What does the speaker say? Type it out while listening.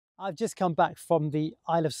I've just come back from the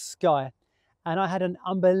Isle of Skye and I had an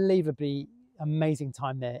unbelievably amazing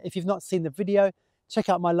time there. If you've not seen the video, check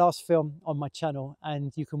out my last film on my channel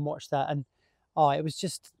and you can watch that. And it was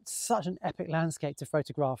just such an epic landscape to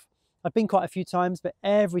photograph. I've been quite a few times, but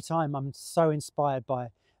every time I'm so inspired by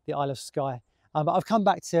the Isle of Skye. But I've come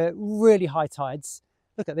back to really high tides.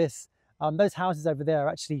 Look at this. Those houses over there are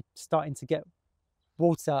actually starting to get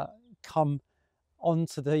water come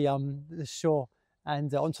onto the shore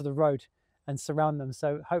and onto the road and surround them.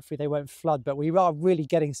 So hopefully they won't flood, but we are really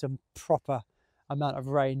getting some proper amount of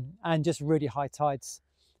rain and just really high tides.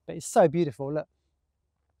 But it's so beautiful, look.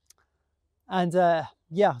 And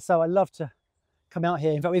yeah, so I love to come out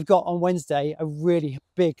here. In fact, we've got on Wednesday a really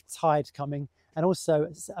big tide coming and also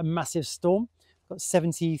a massive storm. We've got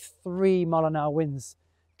 73 mile-an-hour winds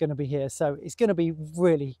going to be here. So it's going to be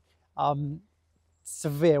really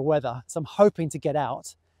severe weather. So I'm hoping to get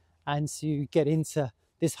out and to get into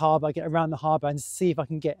this harbour, get around the harbour and see if I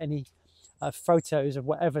can get any photos of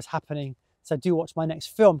whatever's happening. So do watch my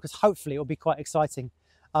next film because hopefully it'll be quite exciting.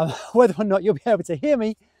 Whether or not you'll be able to hear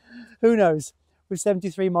me, who knows? With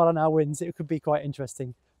 73 mile-an-hour winds, it could be quite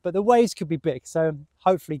interesting. But the waves could be big, so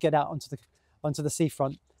hopefully get out onto the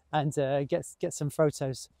seafront and get some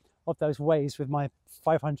photos of those waves with my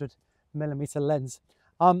 500mm lens.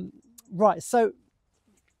 Right, so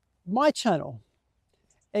my channel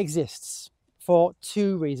exists for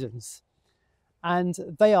two reasons, and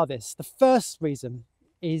they are this. The first reason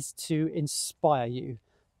is to inspire you.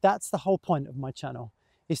 That's the whole point of my channel,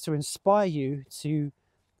 is to inspire you to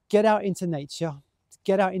get out into nature,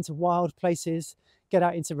 get out into wild places, get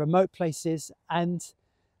out into remote places and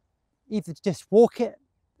either just walk it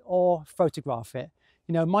or photograph it.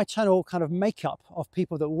 You know, my channel kind of makeup of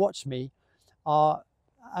people that watch me are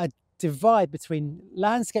a divide between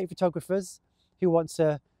landscape photographers who want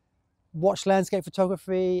to watch landscape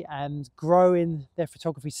photography and grow in their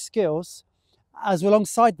photography skills. As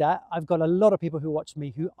alongside that, I've got a lot of people who watch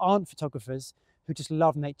me who aren't photographers, who just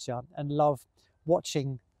love nature and love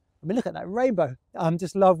watching. I mean, look at that rainbow.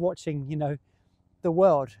 Just love watching, you know, the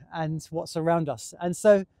world and what's around us. And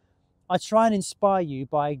so I try and inspire you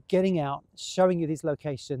by getting out, showing you these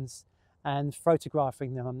locations and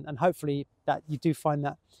photographing them. And hopefully that you do find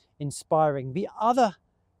that inspiring. The other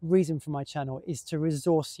reason for my channel is to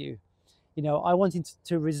resource you. You know, I wanted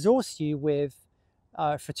to resource you with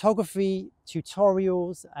photography,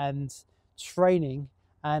 tutorials and training.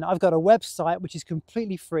 And I've got a website which is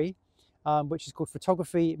completely free, which is called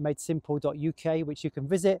photographymadesimple.uk, which you can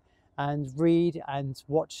visit and read and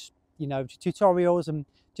watch, you know, tutorials and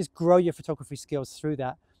just grow your photography skills through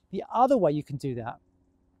that. The other way you can do that,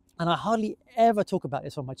 and I hardly ever talk about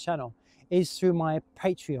this on my channel, is through my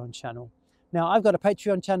Patreon channel. Now, I've got a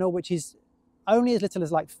Patreon channel which is only as little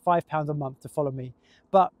as like £5 a month to follow me.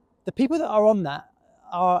 But the people that are on that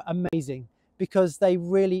are amazing because they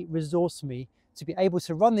really resource me to be able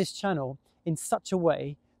to run this channel in such a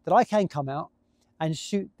way that I can come out and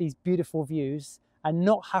shoot these beautiful views and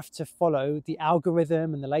not have to follow the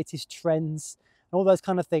algorithm and the latest trends and all those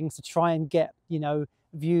kind of things to try and get, you know,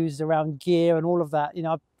 views around gear and all of that. You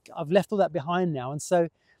know, I've left all that behind now. And so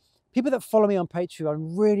people that follow me on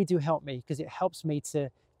Patreon really do help me because it helps me to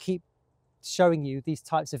keep showing you these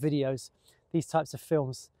types of videos, these types of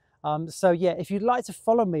films. So yeah, if you'd like to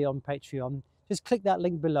follow me on Patreon, just click that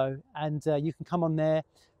link below and you can come on there.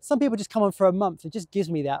 Some people just come on for a month. It just gives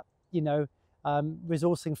me that, you know,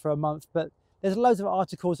 resourcing for a month. But there's loads of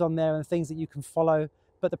articles on there and things that you can follow.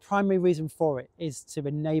 But the primary reason for it is to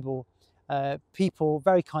enable people,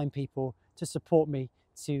 very kind people, to support me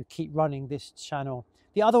to keep running this channel.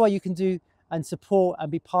 The other way you can do and support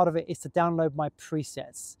and be part of it is to download my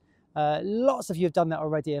presets. Lots of you have done that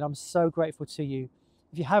already and I'm so grateful to you.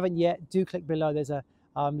 If you haven't yet, do click below. There's a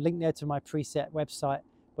link there to my preset website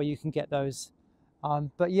where you can get those.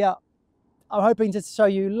 But yeah, I'm hoping to show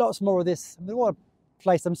you lots more of this. I mean, what a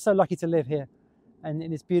place. I'm so lucky to live here and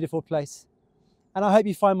in this beautiful place. And I hope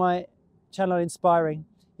you find my channel inspiring.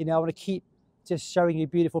 You know, I want to keep just showing you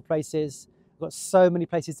beautiful places. I've got so many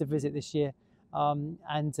places to visit this year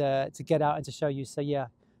and to get out and to show you. So yeah,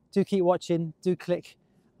 do keep watching, do click.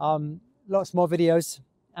 Lots more videos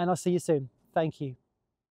and I'll see you soon. Thank you.